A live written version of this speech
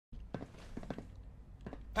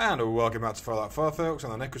And welcome back to Fallout 4, folks,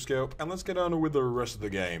 on the Necroscope, and let's get on with the rest of the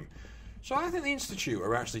game. So I think the Institute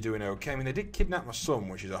are actually doing okay. I mean, they did kidnap my son,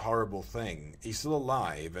 which is a horrible thing. He's still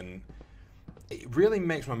alive, and it really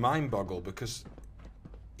makes my mind boggle, because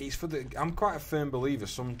it's for the... I'm quite a firm believer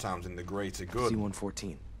sometimes in the greater good.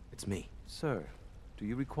 C-114, it's me. Sir, do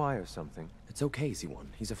you require something? It's okay, Z1.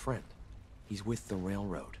 He's a friend. He's with the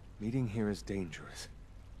railroad. Meeting here is dangerous.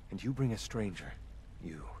 And you bring a stranger.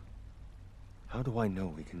 You. How do I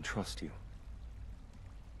know we can trust you?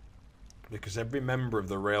 Because every member of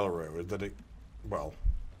the railroad that it... Well,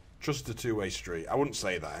 trust a two-way street. I wouldn't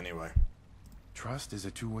say that anyway. Trust is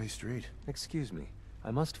a two-way street. Excuse me.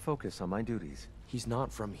 I must focus on my duties. He's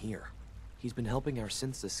not from here. He's been helping our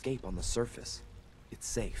synths escape on the surface. It's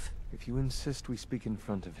safe. If you insist we speak in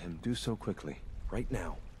front of him, do so quickly. Right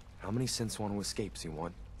now. How many synths want to escape,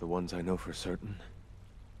 Z1? The ones I know for certain?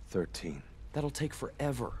 13. That'll take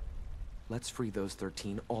forever. Let's free those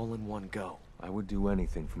 13 all in one go. I would do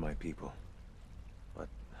anything for my people. But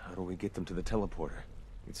how do we get them to the teleporter?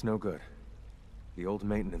 It's no good. The old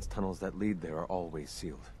maintenance tunnels that lead there are always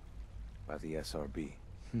sealed. By the SRB.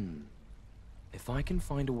 If I can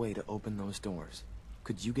find a way to open those doors,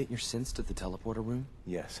 could you get your synths to the teleporter room?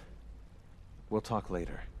 Yes. We'll talk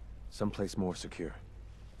later. Someplace more secure.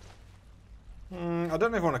 I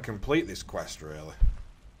don't know if I want to complete this quest, really.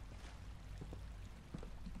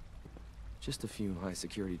 Just a few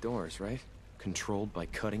high-security doors, right? Controlled by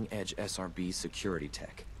cutting-edge SRB security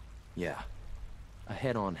tech. Yeah. A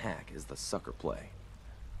head-on hack is the sucker play.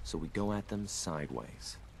 So we go at them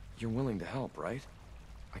sideways. You're willing to help, right?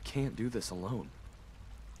 I can't do this alone.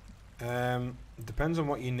 Depends on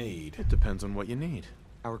what you need. It depends on what you need.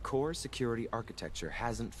 Our core security architecture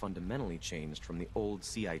hasn't fundamentally changed from the old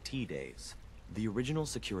CIT days. The original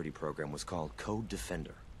security program was called Code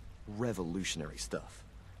Defender. Revolutionary stuff.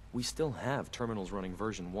 We still have terminals running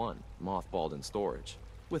version 1, mothballed in storage.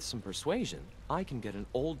 With some persuasion, I can get an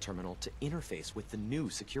old terminal to interface with the new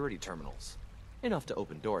security terminals. Enough to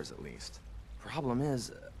open doors, at least. Problem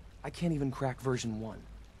is, I can't even crack version 1.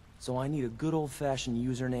 So I need a good old-fashioned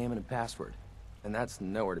username and a password. And that's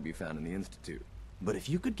nowhere to be found in the Institute. But if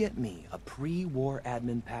you could get me a pre-war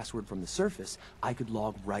admin password from the surface, I could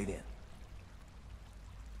log right in.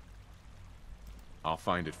 I'll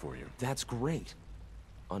find it for you. That's great.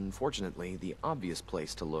 Unfortunately, the obvious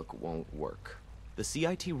place to look won't work. The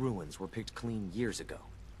CIT ruins were picked clean years ago,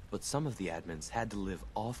 but some of the admins had to live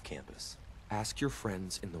off-campus. Ask your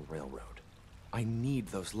friends in the railroad. I need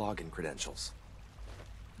those login credentials.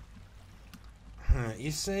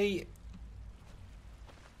 You see...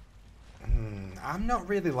 I'm not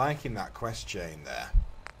really liking that quest chain there.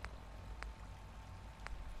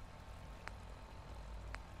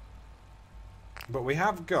 But we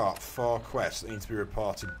have got 4 quests that need to be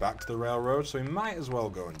reported back to the railroad, so we might as well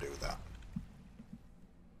go and do that.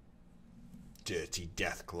 Dirty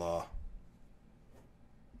Deathclaw.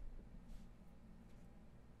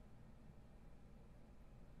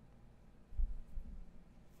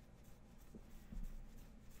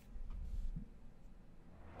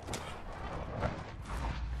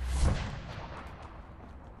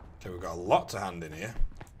 Okay, we've got a lot to hand in here.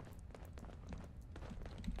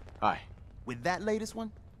 Hi. With that latest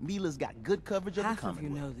one, Mila's got good coverage of the Half of you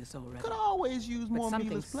Commonwealth. know this already. Could always use But more something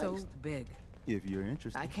Mila's so placed, big, if you're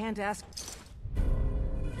interested. I can't ask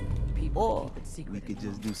people Or to keep it secret we could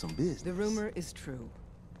anymore. just do some business. The rumor is true.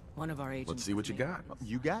 One of our agents. Let's see what you got.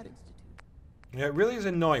 You got it. Yeah, it really is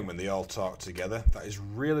annoying when they all talk together. That is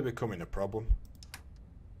really becoming a problem.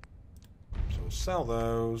 So we'll sell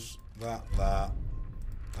those. That.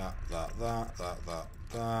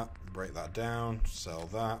 Break that down. Sell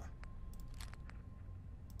that.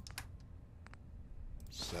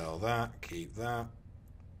 Sell that. Keep that.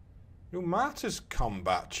 New Martyr's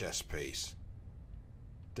combat chess piece.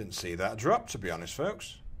 Didn't see that drop, to be honest,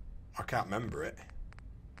 folks. I can't remember it.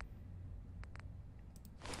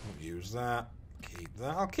 Won't use that. Keep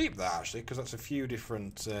that. I'll keep that, actually, because that's a few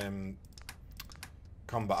different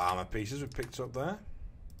combat armor pieces we've picked up there.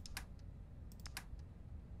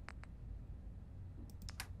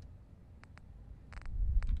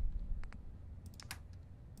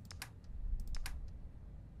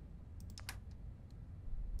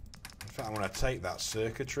 In fact, I want to take that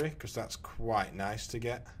circuitry, because that's quite nice to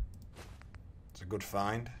get. It's a good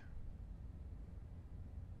find.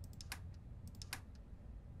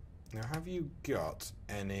 Now, have you got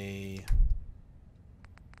any...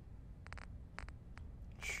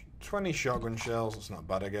 20 shotgun shells, that's not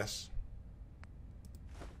bad, I guess.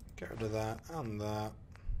 Get rid of that and that.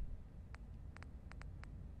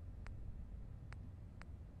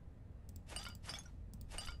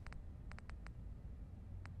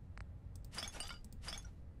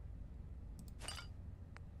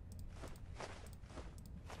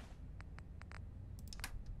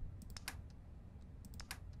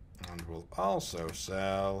 also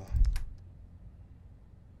sell.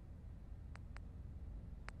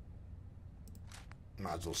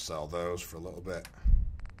 Might as well sell those for a little bit.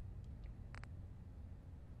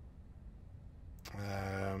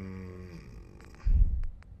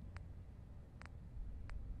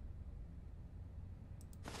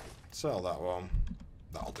 Sell that one.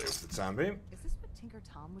 That'll do for the time being. Is this what Tinker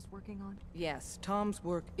Tom was working on? Yes, Tom's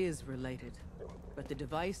work is related. But the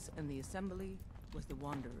device and the assembly was the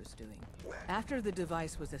Wanderer's doing. After the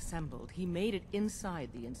device was assembled, he made it inside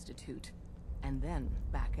the Institute. And then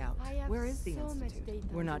back out. Where is the Institute?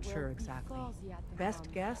 We're not sure exactly.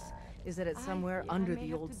 Best guess is that it's somewhere under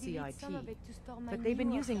the old CIT. But they've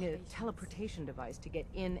been using a teleportation device to get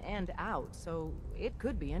in and out, so it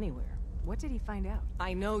could be anywhere. What did he find out?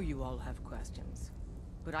 I know you all have questions,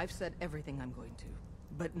 but I've said everything I'm going to.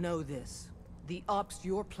 But know this, the ops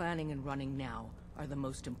you're planning and running now are the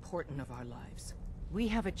most important of our lives. We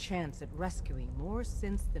have a chance at rescuing more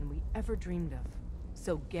synths than we ever dreamed of.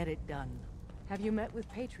 So get it done. Have you met with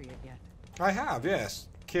Patriot yet? I have, yes.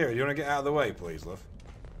 Kira, do you want to get out of the way, please, love?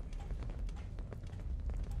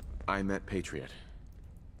 I met Patriot.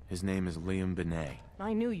 His name is Liam Benet.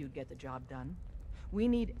 I knew you'd get the job done. We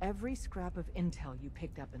need every scrap of intel you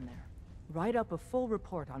picked up in there. Write up a full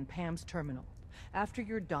report on Pam's terminal. After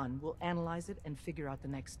you're done, we'll analyze it and figure out the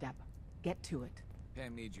next step. Get to it.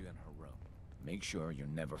 Pam needs you in her room. Make sure you're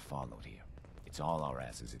never followed here. It's all our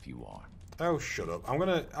asses if you are. Oh, shut up. I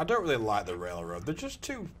don't really like the railroad. They're just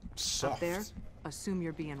too soft. Up there, assume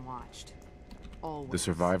you're being watched. Always. The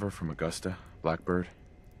survivor from Augusta, Blackbird,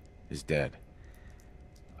 is dead.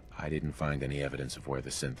 I didn't find any evidence of where the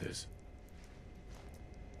synth is.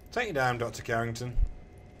 Take you down, Dr. Carrington.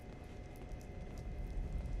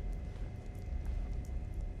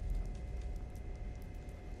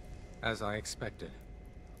 As I expected.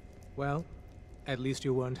 Well, at least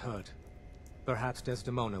you weren't hurt. Perhaps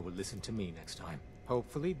Desdemona will listen to me next time.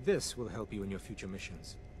 Hopefully this will help you in your future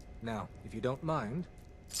missions. Now, if you don't mind...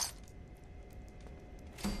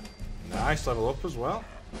 Nice, level up as well.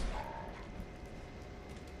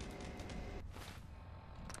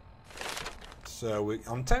 So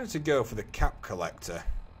I'm tempted to go for the cap collector.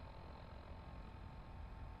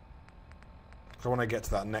 I want to get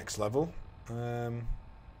to that next level.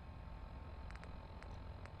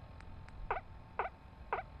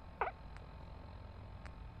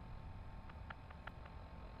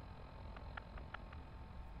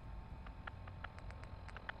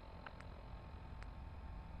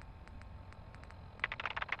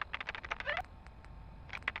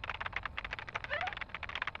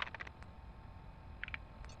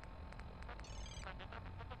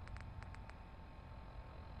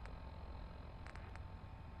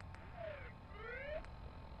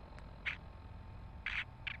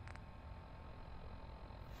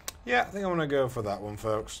 Yeah, I think I'm going to go for that one,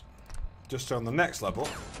 folks. Just so on the next level,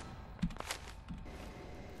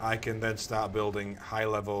 I can then start building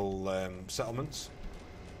high-level settlements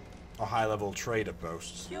or high-level trader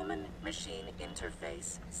posts. Human-machine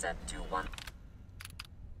interface set to 1.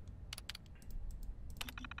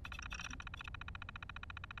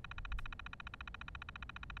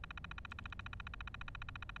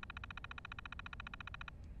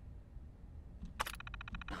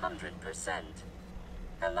 %.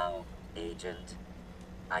 Hello, Agent.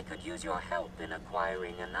 I could use your help in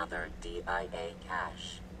acquiring another DIA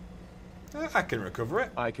cache. I can recover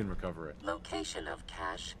it. I can recover it. Location of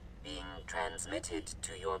cache being transmitted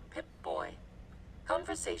to your Pip-Boy.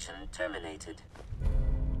 Conversation terminated.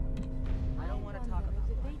 I don't want to talk about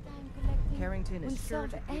it. Carrington is sure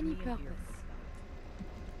to give me a earful.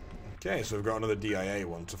 Okay, so we've got another DIA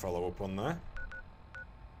one to follow up on there.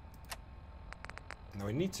 Now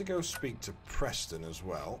we need to go speak to Preston as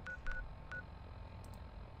well.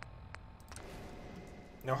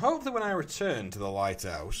 Now hopefully when I return to the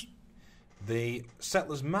lighthouse, the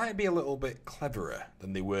settlers might be a little bit cleverer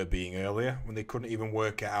than they were being earlier, when they couldn't even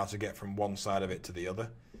work out how to get from one side of it to the other.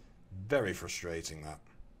 Very frustrating, that.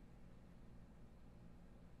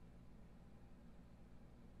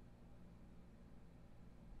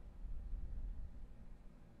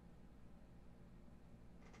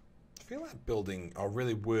 I feel like building or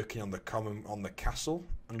really working on the castle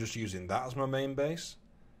and just using that as my main base.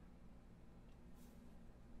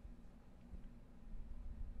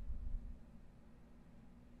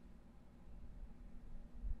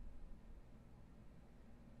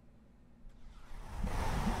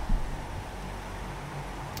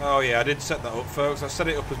 Oh yeah, I did set that up, folks. I set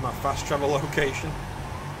it up as my fast travel location,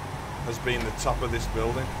 as being the top of this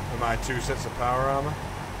building with my 2 sets of power armor.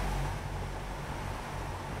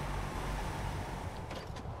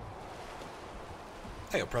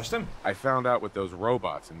 Hey, Preston. I found out what those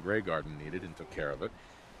robots in Grey Garden needed and took care of it.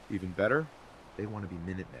 Even better, they want to be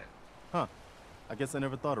Minutemen. Huh. I guess I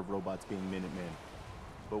never thought of robots being Minutemen.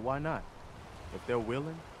 But why not? If they're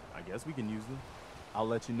willing, I guess we can use them. I'll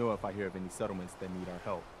let you know if I hear of any settlements that need our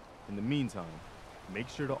help. In the meantime, make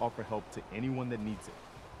sure to offer help to anyone that needs it.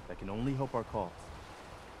 That can only help our cause.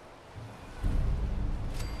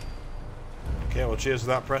 Okay, well, cheers to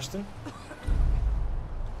that, Preston.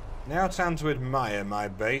 Now time to admire my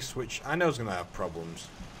base, which I know is going to have problems.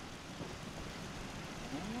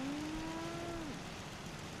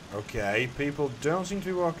 Okay, people don't seem to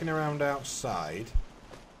be walking around outside.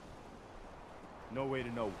 No way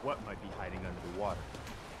to know what might be hiding under the water.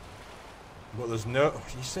 But there's no...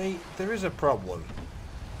 You see, there is a problem.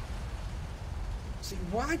 See,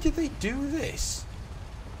 why do they do this?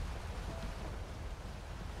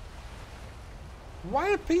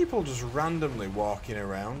 Why are people just randomly walking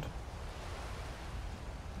around?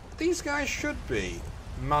 These guys should be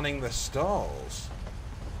manning the stalls.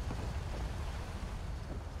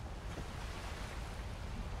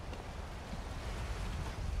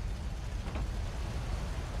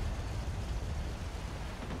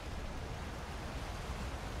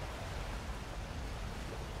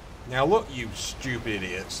 Now look, you stupid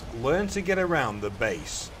idiots, learn to get around the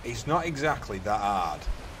base. It's not exactly that hard.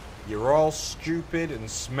 You're all stupid and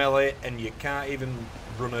smelly and you can't even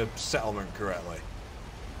run a settlement correctly.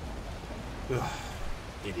 Ugh,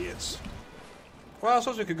 idiots. Well, I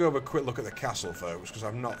suppose we could go have a quick look at the castle, folks, because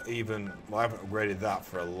I've not even... Well, I haven't upgraded that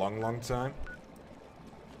for a long, long time.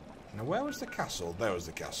 Now, where was the castle? There was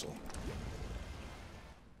the castle.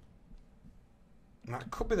 And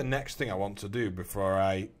that could be the next thing I want to do before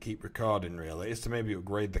I keep recording, really, is to maybe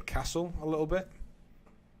upgrade the castle a little bit.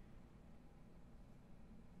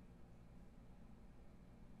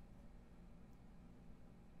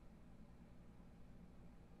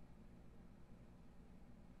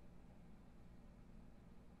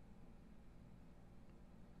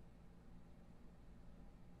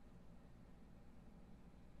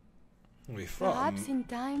 Perhaps in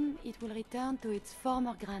time it will return to its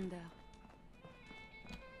former grandeur.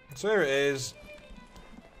 So here it is.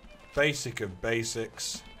 Basic of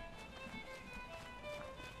basics.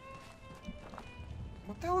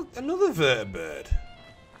 What the hell? Another vertibird.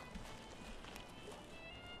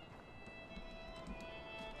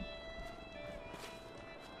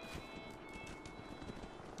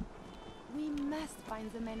 We must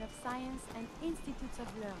find the men of science and institutes of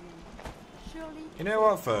learning. Surely... You know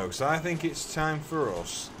what, folks? I think it's time for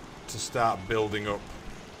us to start building up.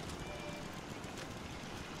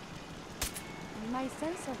 My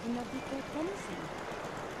sensor did not detect anything.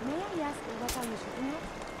 May I ask what are you shooting at?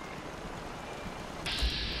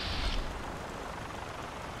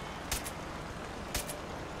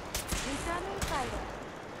 Returning fire.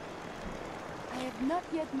 I have not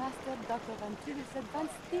yet mastered Dr. Van Tull's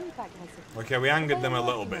advanced impact recipe. Okay, we angered them a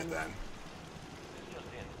little bit then.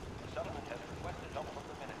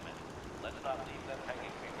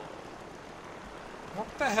 What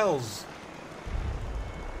the hell's...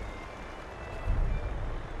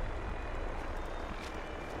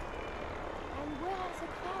 And where are the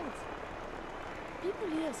crowds? People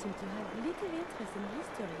here seem to have little interest in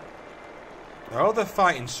history. Oh, they're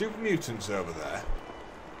fighting super mutants over there.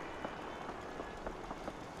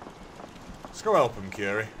 Let's go help him,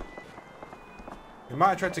 Curie. We might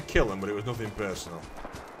have tried to kill him, but it was nothing personal.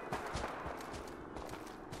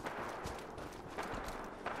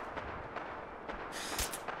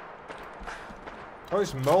 Oh,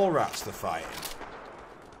 it's mole rats they're fighting.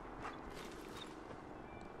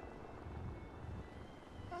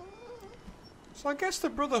 So I guess the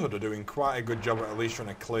Brotherhood are doing quite a good job at least trying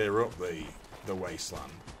to clear up the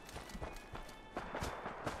wasteland.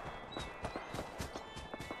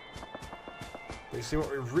 But you see, what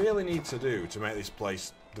we really need to do to make this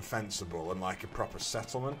place defensible and like a proper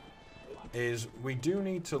settlement is we do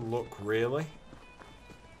need to look really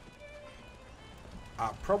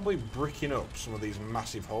at probably bricking up some of these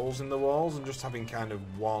massive holes in the walls and just having kind of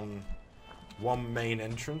one main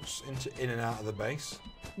entrance in and out of the base.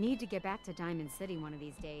 Need to get back to Diamond City one of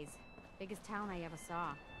these days. Biggest town I ever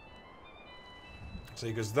saw. See,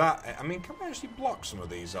 because that... I mean, can we actually block some of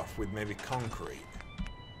these off with maybe concrete?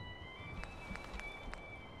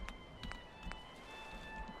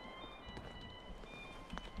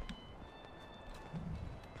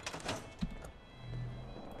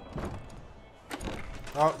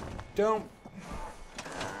 Oh, don't...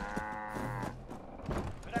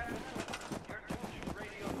 Good afternoon. You're tuned to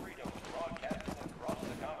Radio Freedom, broadcasting across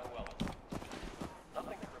the Commonwealth.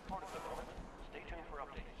 Nothing to report at the moment. Stay tuned for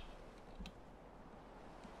updates.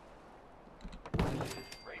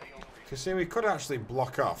 You see, we could actually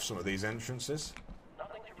block off some of these entrances.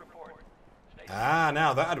 Ah,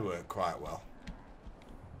 now that'd work quite well.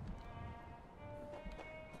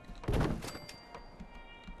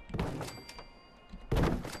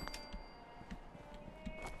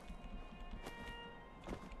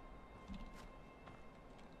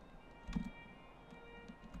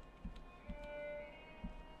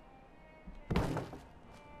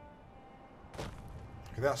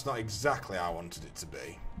 That's not exactly how I wanted it to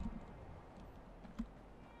be.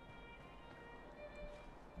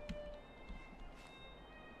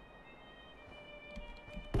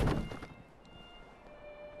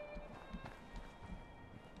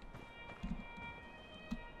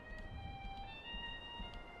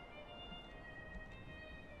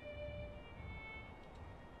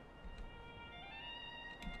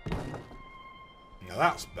 Now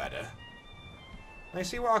that's better. Now you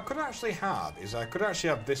see, what I could actually have is I could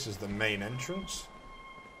actually have this as the main entrance.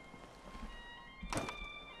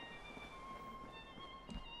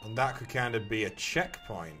 And that could kind of be a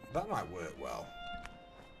checkpoint. That might work well.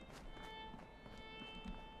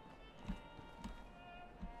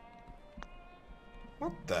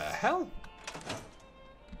 What the hell?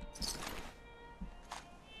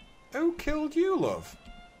 Who killed you, love?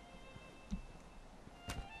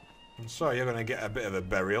 I'm sorry, you're going to get a bit of a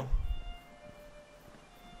burial.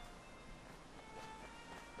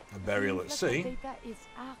 A burial at sea. Data is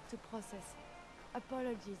hard to process.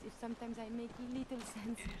 Apologies if sometimes I make little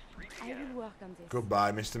sense. I will work on this.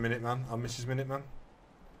 Goodbye, Mr. Minuteman, or Mrs. Minuteman.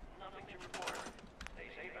 Nothing to report. Stay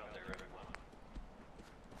safe out there, everyone.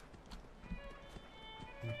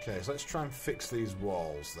 Okay, so let's try and fix these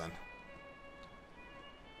walls then.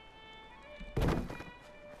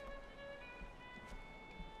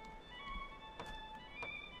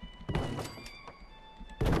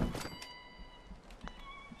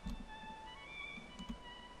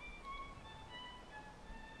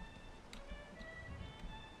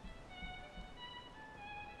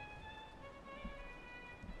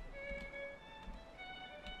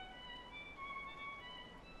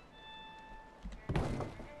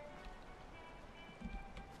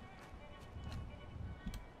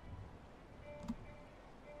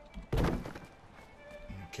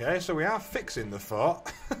 Okay, so we are fixing the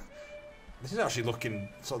fort. This is actually looking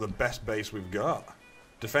sort of the best base we've got.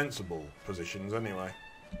 Defensible positions, anyway.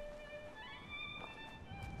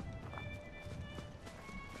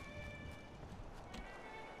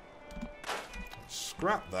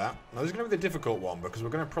 Scrap that. Now, this is going to be the difficult one because we're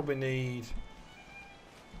going to probably need...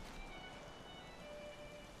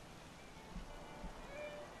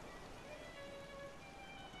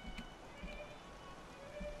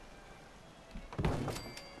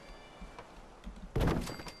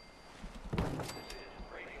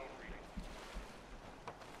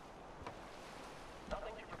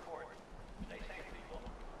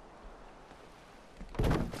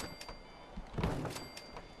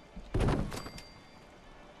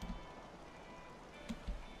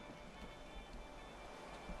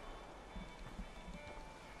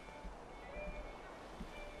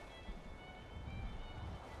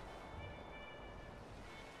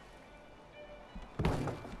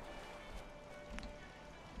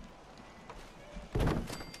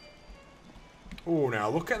 Oh, now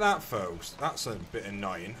look at that, folks. That's a bit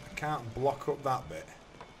annoying. I can't block up that bit.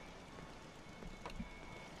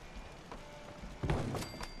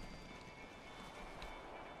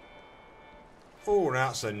 Oh,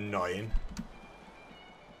 that's annoying.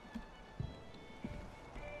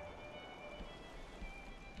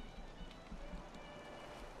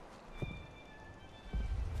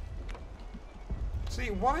 See,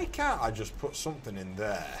 why can't I just put something in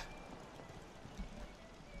there?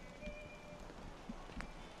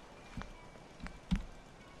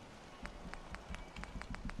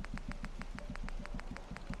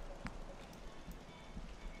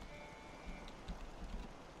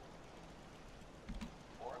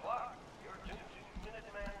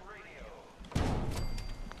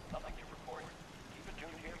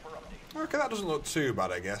 Okay, that doesn't look too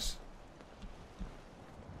bad, I guess.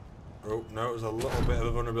 Oh, no, there's a little bit of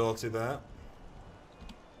a vulnerability there.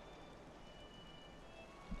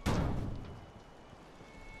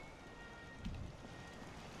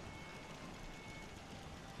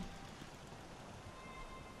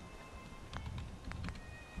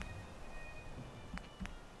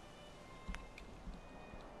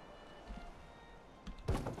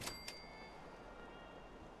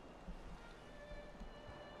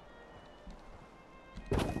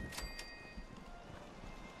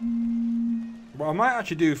 What I might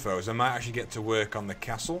actually do, folks, I might actually get to work on the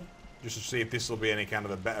castle. just to see if this will be any kind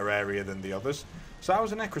of a better area than the others. So that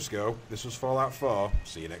was a Necroscope. This was Fallout 4.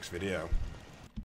 See you next video.